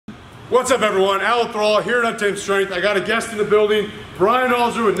What's up, everyone? Thrall here at Untamed Strength. I got a guest in the building, Brian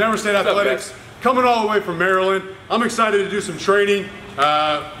Alsruhe with Never State Athletics, coming all the way from Maryland. I'm excited to do some training,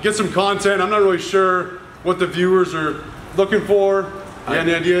 get some content. I'm not really sure what the viewers are looking for.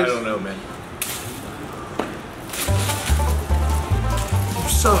 Any ideas? I don't know, man. You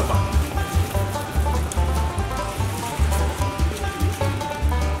son of a...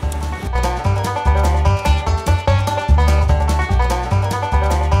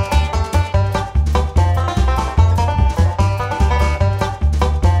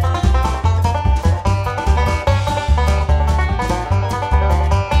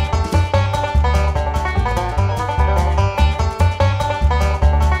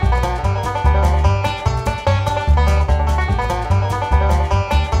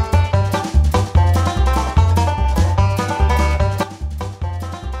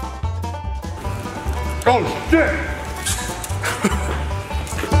 Oh, shit!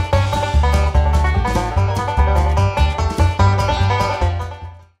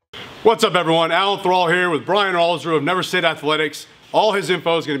 What's up, everyone? Thrall here with Brian Alsruhe of Never State Athletics. All his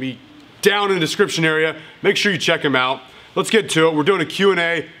info is going to be down in the description area. Make sure you check him out. Let's get to it. We're doing a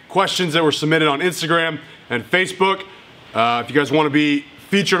Q&A, questions that were submitted on Instagram and Facebook. If you guys want to be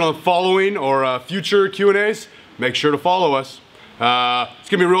featured on the following or future Q&As, make sure to follow us. It's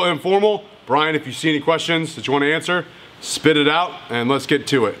going to be real informal. Brian, if you see any questions that you want to answer, spit it out and let's get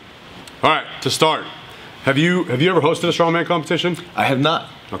to it. All right, to start, have you ever hosted a strongman competition? I have not.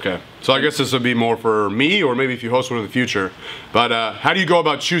 Okay, so I guess this would be more for me, or maybe if you host one in the future. But how do you go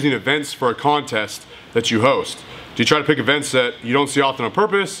about choosing events for a contest that you host? Do you try to pick events that you don't see often on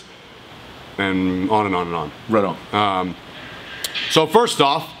purpose? And on and on and on. Right on. So first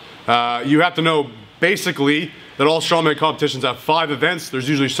off, you have to know basically that all strongman competitions have 5 events. There's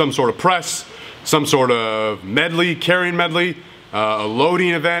usually some sort of press, some sort of medley, carrying medley, a loading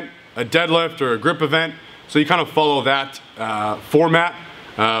event, a deadlift, or a grip event. So you kind of follow that format.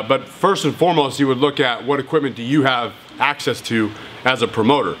 But first and foremost, you would look at what equipment do you have access to as a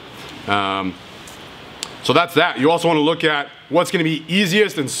promoter. So that's that. You also want to look at what's going to be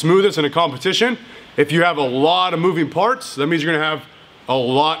easiest and smoothest in a competition. If you have a lot of moving parts, that means you're going to have a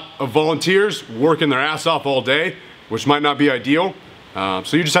lot of volunteers working their ass off all day, which might not be ideal.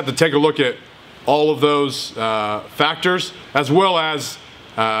 So you just have to take a look at all of those factors, as well as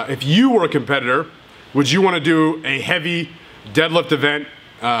if you were a competitor, would you want to do a heavy deadlift event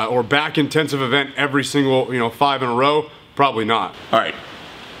or back intensive event every single 5 in a row? Probably not. All right,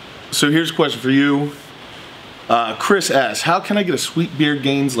 so here's a question for you. Chris asks, how can I get a sweet beard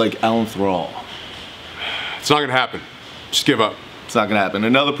gains like Thrall? It's not gonna happen. Just give up. It's not gonna happen.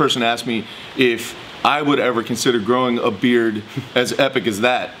 Another person asked me if I would ever consider growing a beard as epic as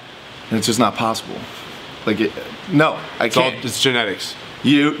that, and it's just not possible. No, I can't. It's genetics.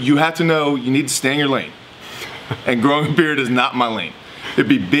 You have to know you need to stay in your lane, and growing a beard is not my lane. It'd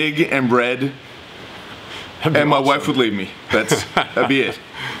be big and red, and my wife would leave me. That'd be it.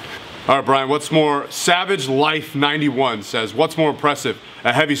 All right, Brian, what's more, Savage Life 91 says, what's more impressive,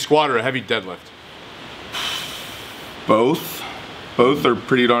 a heavy squat or a heavy deadlift? Both. Both are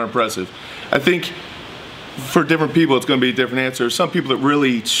pretty darn impressive. I think for different people, it's going to be a different answer. Some people that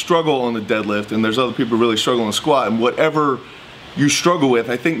really struggle on the deadlift, and there's other people who really struggle on the squat, and whatever you struggle with,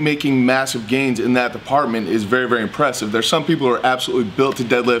 I think making massive gains in that department is very, very impressive. There's some people who are absolutely built to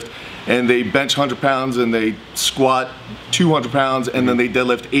deadlift, and they bench 100 pounds and they squat 200 pounds and then they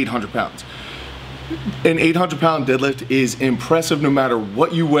deadlift 800 pounds. An 800-pound deadlift is impressive no matter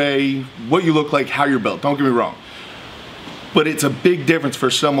what you weigh, what you look like, how you're built. Don't get me wrong. But it's a big difference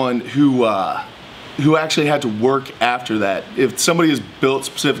for someone who actually had to work after that. If somebody is built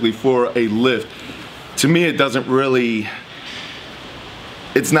specifically for a lift, to me it doesn't really,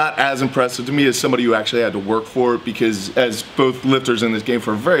 it's not as impressive to me as somebody who actually had to work for it, because as both lifters in this game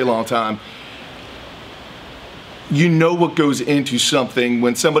for a very long time, you know what goes into something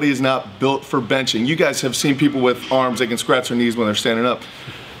when somebody is not built for benching. You guys have seen people with arms that can scratch their knees when they're standing up.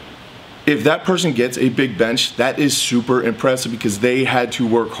 If that person gets a big bench, that is super impressive because they had to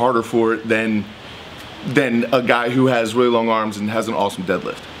work harder for it than a guy who has really long arms and has an awesome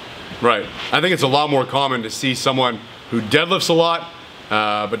deadlift. Right. I think it's a lot more common to see someone who deadlifts a lot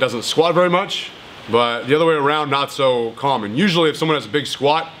but doesn't squat very much, but the other way around, not so common. Usually if someone has a big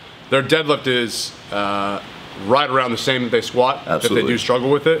squat, their deadlift is right around the same that they squat. Absolutely. If they do struggle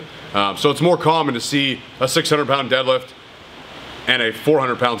with it. So it's more common to see a 600-pound deadlift and a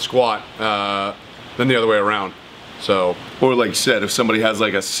 400-pound squat than the other way around. So, or like you said, if somebody has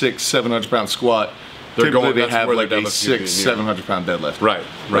like a 700-pound squat, they have like a 700-pound deadlift. Right.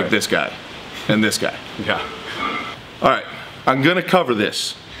 Like this guy and this guy. Yeah. All right, I'm gonna cover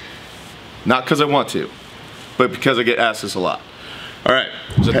this. Not because I want to, but because I get asked this a lot. All right.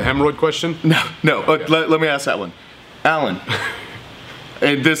 Is that the hemorrhoid question? No. Let me ask that one. Alan,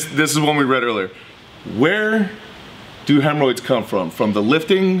 and this is one we read earlier. Where do hemorrhoids come from? From the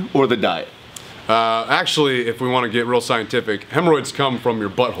lifting or the diet? Actually, if we want to get real scientific, hemorrhoids come from your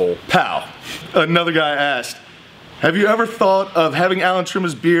butthole. Pow. Another guy asked, have you ever thought of having Alan trim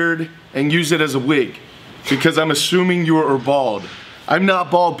his beard and use it as a wig? Because I'm assuming you are bald. I'm not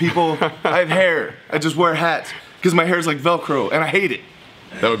bald, people. I have hair. I just wear hats because my hair is like Velcro and I hate it.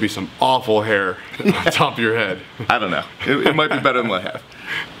 That would be some awful hair on top of your head. I don't know. It might be better than what I have.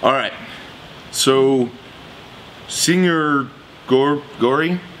 All right. So, Senior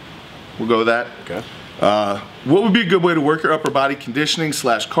Gory, we'll go with that. Okay. What would be a good way to work your upper body conditioning /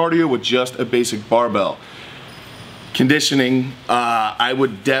 cardio with just a basic barbell? Conditioning, I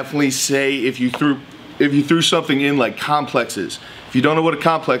would definitely say if you threw something in like complexes. If you don't know what a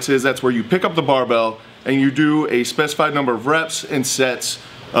complex is, that's where you pick up the barbell and you do a specified number of reps and sets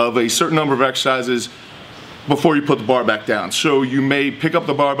of a certain number of exercises before you put the bar back down. So you may pick up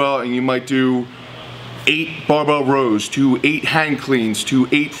the barbell and you might do 8 barbell rows to 8 hang cleans to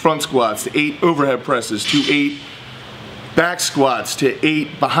 8 front squats to 8 overhead presses to 8 back squats to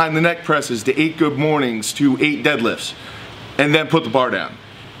 8 behind the neck presses to 8 good mornings to 8 deadlifts, and then put the bar down.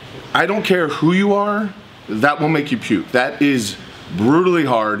 I don't care who you are, that will make you puke. That is brutally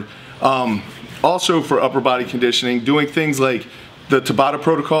hard. Also for upper body conditioning, doing things like the Tabata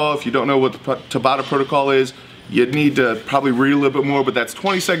protocol. If you don't know what the Tabata protocol is, you need to probably read a little bit more, but that's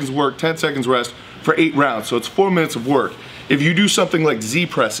 20 seconds work, 10 seconds rest for 8 rounds. So it's 4 minutes of work. If you do something like Z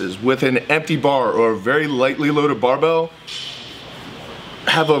presses with an empty bar or a very lightly loaded barbell,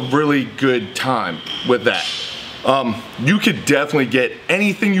 have a really good time with that. You could definitely get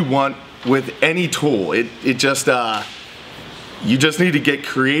anything you want with any tool. You just need to get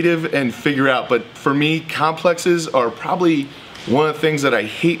creative and figure out. But for me, complexes are probably one of the things that I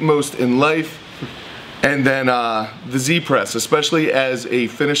hate most in life. And then the Z press, especially as a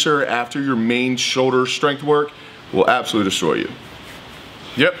finisher after your main shoulder strength work, will absolutely destroy you.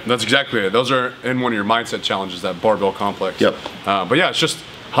 Yep, that's exactly it. Those are in one of your mindset challenges, that barbell complex. Yep. But yeah, it's just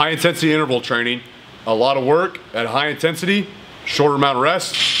high intensity interval training, a lot of work at high intensity, shorter amount of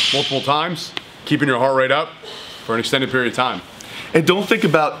rest, multiple times, keeping your heart rate up for an extended period of time. And don't think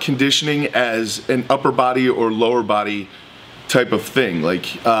about conditioning as an upper body or lower body type of thing. Like,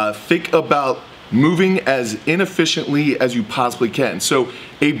 think about moving as inefficiently as you possibly can. So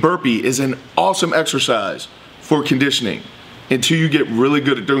a burpee is an awesome exercise for conditioning until you get really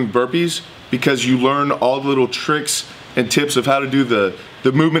good at doing burpees, because you learn all the little tricks and tips of how to do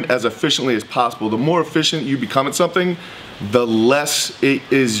the movement as efficiently as possible. The more efficient you become at something, the less it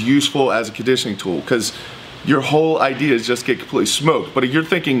is useful as a conditioning tool, because your whole idea is just get completely smoked. But if you're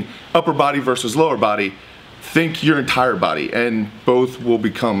thinking upper body versus lower body, think your entire body, and both will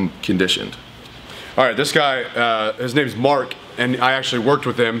become conditioned. All right, this guy, his name's Mark, and I actually worked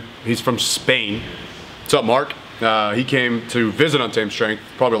with him. He's from Spain. What's up, Mark? He came to visit Untamed Strength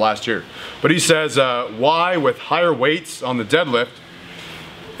probably last year. But he says, why with higher weights on the deadlift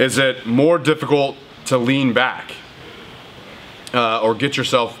is it more difficult to lean back or get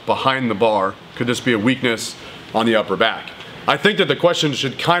yourself behind the bar? Could this be a weakness on the upper back? I think that the question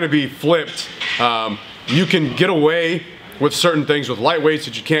should kind of be flipped. You can get away with certain things with light weights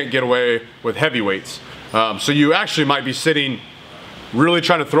that you can't get away with heavy weights. So you actually might be sitting, really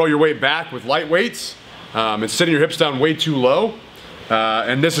trying to throw your weight back with light weights and sitting your hips down way too low.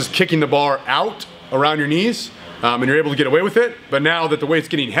 And this is kicking the bar out around your knees, and you're able to get away with it. But now that the weight's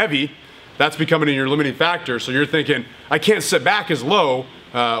getting heavy, that's becoming your limiting factor. So you're thinking, I can't sit back as low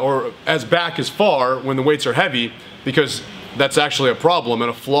or as back as far when the weights are heavy, because that's actually a problem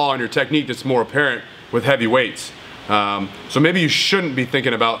and a flaw in your technique that's more apparent with heavy weights. So maybe you shouldn't be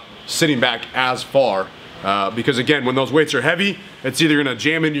thinking about sitting back as far, because again, when those weights are heavy, it's either gonna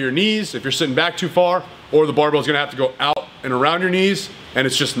jam into your knees if you're sitting back too far, or the barbell's gonna have to go out and around your knees, and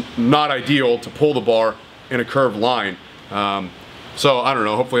it's just not ideal to pull the bar in a curved line. So I don't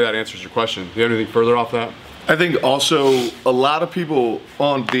know, hopefully that answers your question. Do you have anything further off that? I think also a lot of people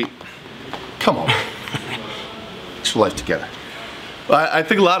on the, come on, get your life together. I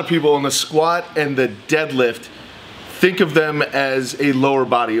think a lot of people on the squat and the deadlift think of them as a lower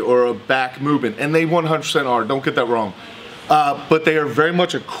body or a back movement, and they 100% are, don't get that wrong. But they are very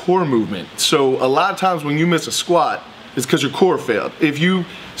much a core movement. So a lot of times when you miss a squat, it's because your core failed. If you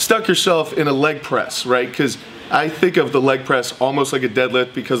stuck yourself in a leg press, right? Because I think of the leg press almost like a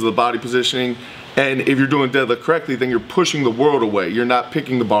deadlift because of the body positioning. And if you're doing deadlift correctly, then you're pushing the world away. You're not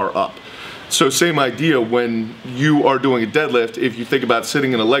picking the bar up. So same idea when you are doing a deadlift. If you think about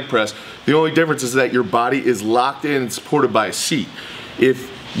sitting in a leg press, the only difference is that your body is locked in and supported by a seat.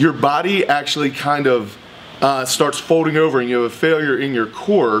 If your body actually kind of starts folding over and you have a failure in your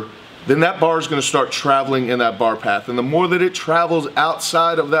core, then that bar is going to start traveling in that bar path. And the more that it travels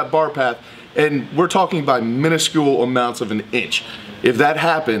outside of that bar path, and we're talking by minuscule amounts of an inch, if that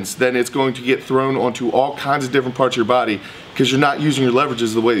happens, then it's going to get thrown onto all kinds of different parts of your body because you're not using your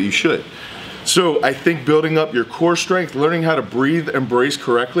leverages the way that you should. So I think building up your core strength, learning how to breathe and brace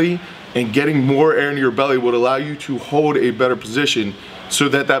correctly, and getting more air into your belly would allow you to hold a better position so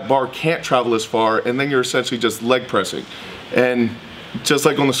that that bar can't travel as far, and then you're essentially just leg pressing. And just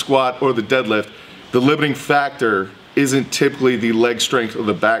like on the squat or the deadlift, the limiting factor isn't typically the leg strength or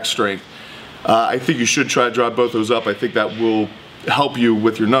the back strength. I think you should try to drive both those up. I think that will help you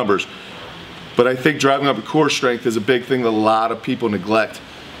with your numbers. But I think driving up your core strength is a big thing that a lot of people neglect.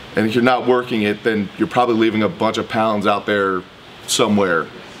 And if you're not working it, then you're probably leaving a bunch of pounds out there somewhere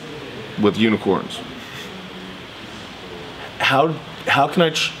with unicorns. How can I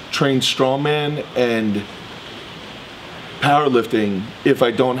train strongman and powerlifting if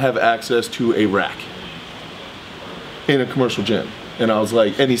I don't have access to a rack in a commercial gym? And I was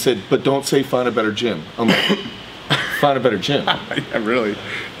like, and he said, but don't say find a better gym. I'm like, find a better gym. Yeah, really.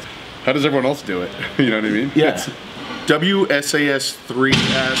 How does everyone else do it? You know what I mean? Yeah. WSAS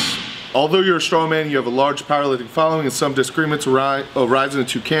 3S. Although you're a strongman, you have a large powerlifting following, and some disagreements arise in the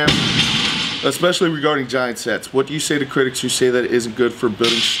two camps, especially regarding giant sets. What do you say to critics who say that it isn't good for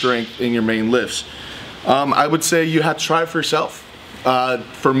building strength in your main lifts? I would say you have to try it for yourself.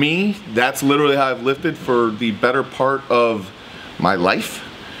 For me, that's literally how I've lifted for the better part of my life.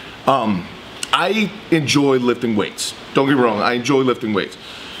 I enjoy lifting weights. Don't get me wrong, I enjoy lifting weights.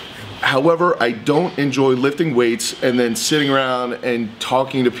 However, I don't enjoy lifting weights and then sitting around and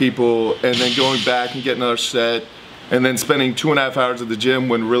talking to people and then going back and getting another set and then spending 2.5 hours at the gym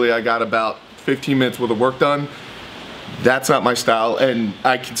when really I got about 15 minutes worth of work done. That's not my style, and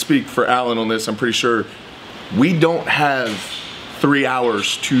I can speak for Alan on this. I'm pretty sure we don't have 3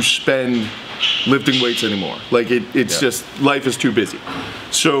 hours to spend lifting weights anymore. Like it's just, life is too busy.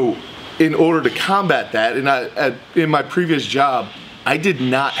 So in order to combat that, and in my previous job, I did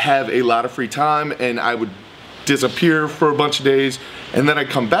not have a lot of free time, and I would disappear for a bunch of days, and then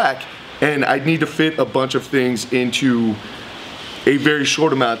I'd come back and I'd need to fit a bunch of things into a very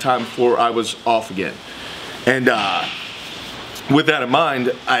short amount of time before I was off again. And with that in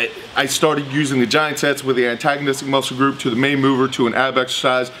mind, I started using the giant sets with the antagonistic muscle group to the main mover to an ab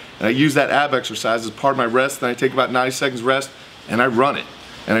exercise, and I use that ab exercise as part of my rest. Then I take about 90 seconds rest and I run it,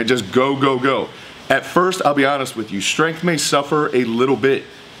 and I just go, go, go. At first, I'll be honest with you, strength may suffer a little bit,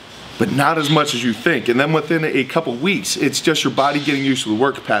 but not as much as you think. And then within a couple weeks, it's just your body getting used to the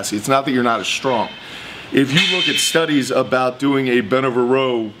work capacity. It's not that you're not as strong. If you look at studies about doing a bent over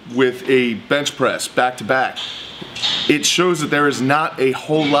row with a bench press back to back, it shows that there is not a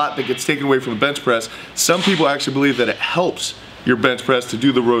whole lot that gets taken away from the bench press. Some people actually believe that it helps your bench press to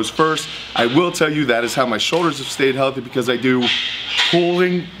do the rows first. I will tell you that is how my shoulders have stayed healthy, because I do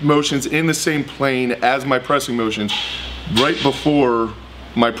pulling motions in the same plane as my pressing motions right before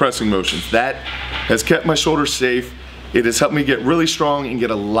my pressing motions. That has kept my shoulders safe. It has helped me get really strong and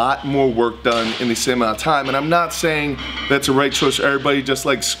get a lot more work done in the same amount of time. And I'm not saying that's the right choice for everybody, just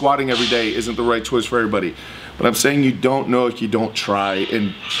like squatting every day isn't the right choice for everybody. But I'm saying you don't know if you don't try.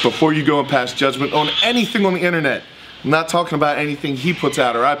 And before you go and pass judgment on anything on the internet, I'm not talking about anything he puts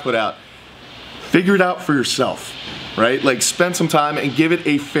out or I put out, figure it out for yourself, right? Like, spend some time and give it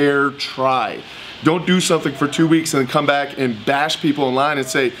a fair try. Don't do something for 2 weeks and then come back and bash people online and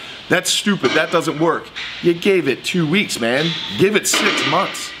say, that's stupid, that doesn't work. You gave it 2 weeks, man. Give it 6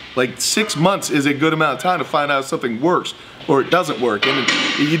 months. Like, 6 months is a good amount of time to find out if something works or it doesn't work. And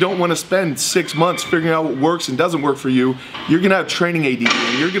you don't want to spend 6 months figuring out what works and doesn't work for you. You're gonna have training ADD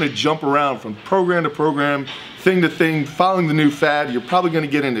and you're gonna jump around from program to program, thing to thing, following the new fad. You're probably gonna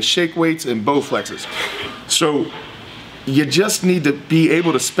get into shake weights and Bowflexes. So you just need to be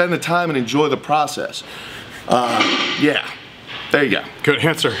able to spend the time and enjoy the process. Yeah, there you go. Good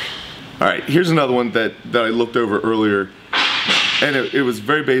answer. All right, here's another one that I looked over earlier, and it was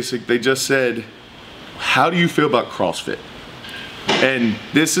very basic. They just said, how do you feel about CrossFit? And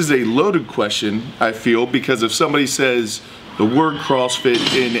this is a loaded question, I feel, because if somebody says the word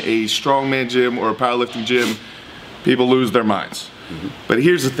CrossFit in a strongman gym or a powerlifting gym, people lose their minds. But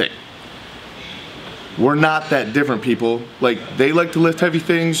here's the thing. We're not that different, people. Like, they like to lift heavy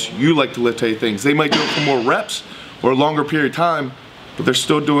things, you like to lift heavy things. They might do it for more reps or a longer period of time, but they're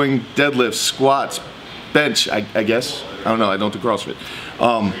still doing deadlifts, squats, bench, I guess. I don't know, I don't do CrossFit.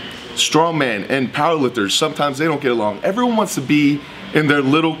 strongman and powerlifters, sometimes they don't get along. Everyone wants to be in their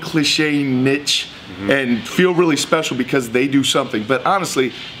little cliche niche and feel really special because they do something. But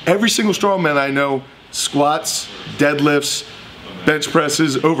honestly, every single strongman I know squats, deadlifts, bench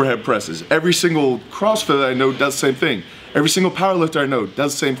presses, overhead presses. Every single CrossFit I know does the same thing. Every single powerlifter I know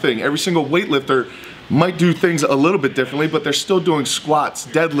does the same thing. Every single weightlifter might do things a little bit differently, but they're still doing squats,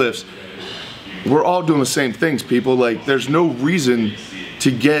 deadlifts. We're all doing the same things, people. Like, there's no reason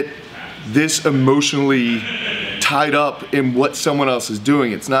to get this emotionally tied up in what someone else is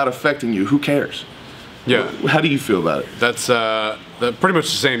doing. It's not affecting you. Who cares? Yeah. How do you feel about it? That's pretty much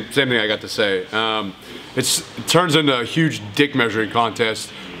the same thing I got to say. It turns into a huge dick measuring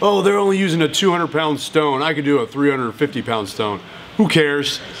contest. Oh, they're only using a 200-pound stone. I could do a 350-pound stone. Who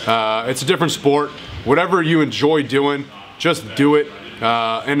cares? It's a different sport. Whatever you enjoy doing, just do it.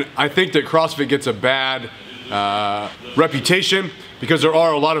 And I think that CrossFit gets a bad reputation because there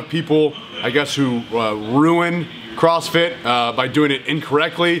are a lot of people, I guess, who ruin CrossFit by doing it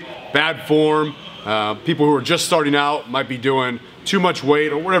incorrectly, bad form. People who are just starting out might be doing too much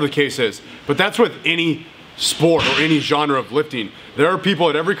weight or whatever the case is. But that's with any sport or any genre of lifting. There are people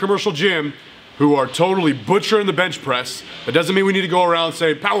at every commercial gym who are totally butchering the bench press. That doesn't mean we need to go around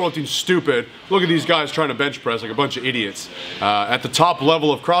saying powerlifting's stupid. Look at these guys trying to bench press like a bunch of idiots. At the top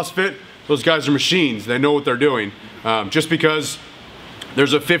level of CrossFit, those guys are machines. They know what they're doing. Just because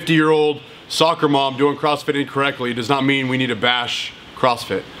there's a 50-year-old soccer mom doing CrossFit incorrectly does not mean we need to bash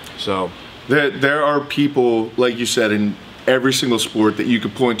CrossFit. So there are people, like you said, in every single sport that you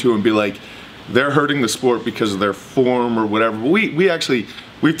could point to and be like, they're hurting the sport because of their form or whatever. But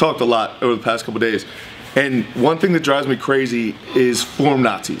we've talked a lot over the past couple days. And one thing that drives me crazy is form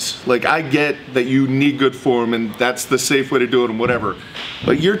Nazis. Like, I get that you need good form and that's the safe way to do it and whatever.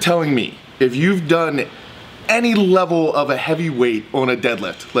 But you're telling me, if you've done any level of a heavy weight on a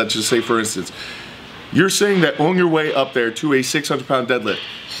deadlift, let's just say for instance, you're saying that on your way up there to a 600-pound deadlift,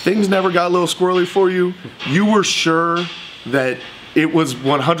 things never got a little squirrely for you? You were sure that it was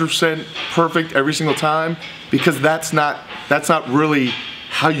 100% perfect every single time? Because that's not really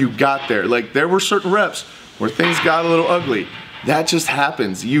how you got there. Like, there were certain reps where things got a little ugly. That just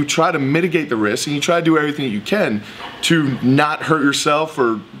happens. You try to mitigate the risk and you try to do everything that you can to not hurt yourself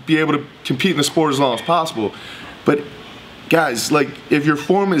or be able to compete in the sport as long as possible. But guys, like, if your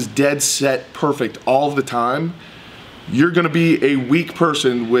form is dead set perfect all the time, you're gonna be a weak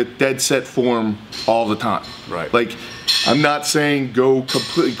person with dead set form all the time. Right. Like, I'm not saying go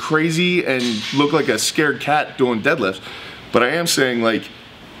completely crazy and look like a scared cat doing deadlifts, but I am saying, like,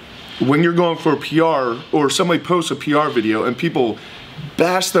 when you're going for a PR or somebody posts a PR video and people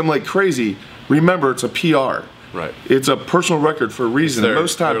bash them like crazy, remember it's a PR. Right. It's a personal record for a reason.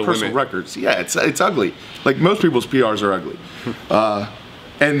 Most times personal records, yeah, it's ugly. Like, most people's PRs are ugly.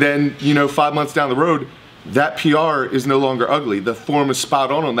 And then, you know, 5 months down the road, that PR is no longer ugly. The form is spot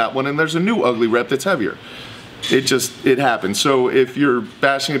on that one, and there's a new ugly rep that's heavier. It happens. So if you're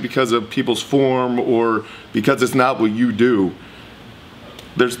bashing it because of people's form or because it's not what you do,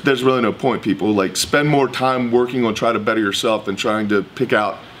 there's really no point, people. Like, spend more time working on trying to better yourself than trying to pick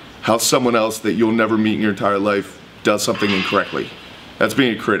out how someone else that you'll never meet in your entire life does something incorrectly. That's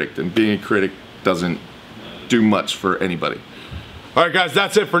being a critic, and being a critic doesn't do much for anybody. All right, guys,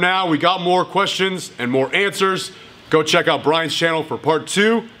 that's it for now. We got more questions and more answers. Go check out Brian's channel for part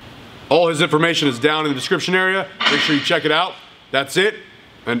 2. All his information is down in the description area. Make sure you check it out. That's it.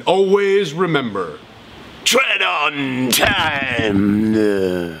 And always remember, tread on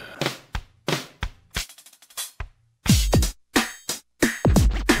time.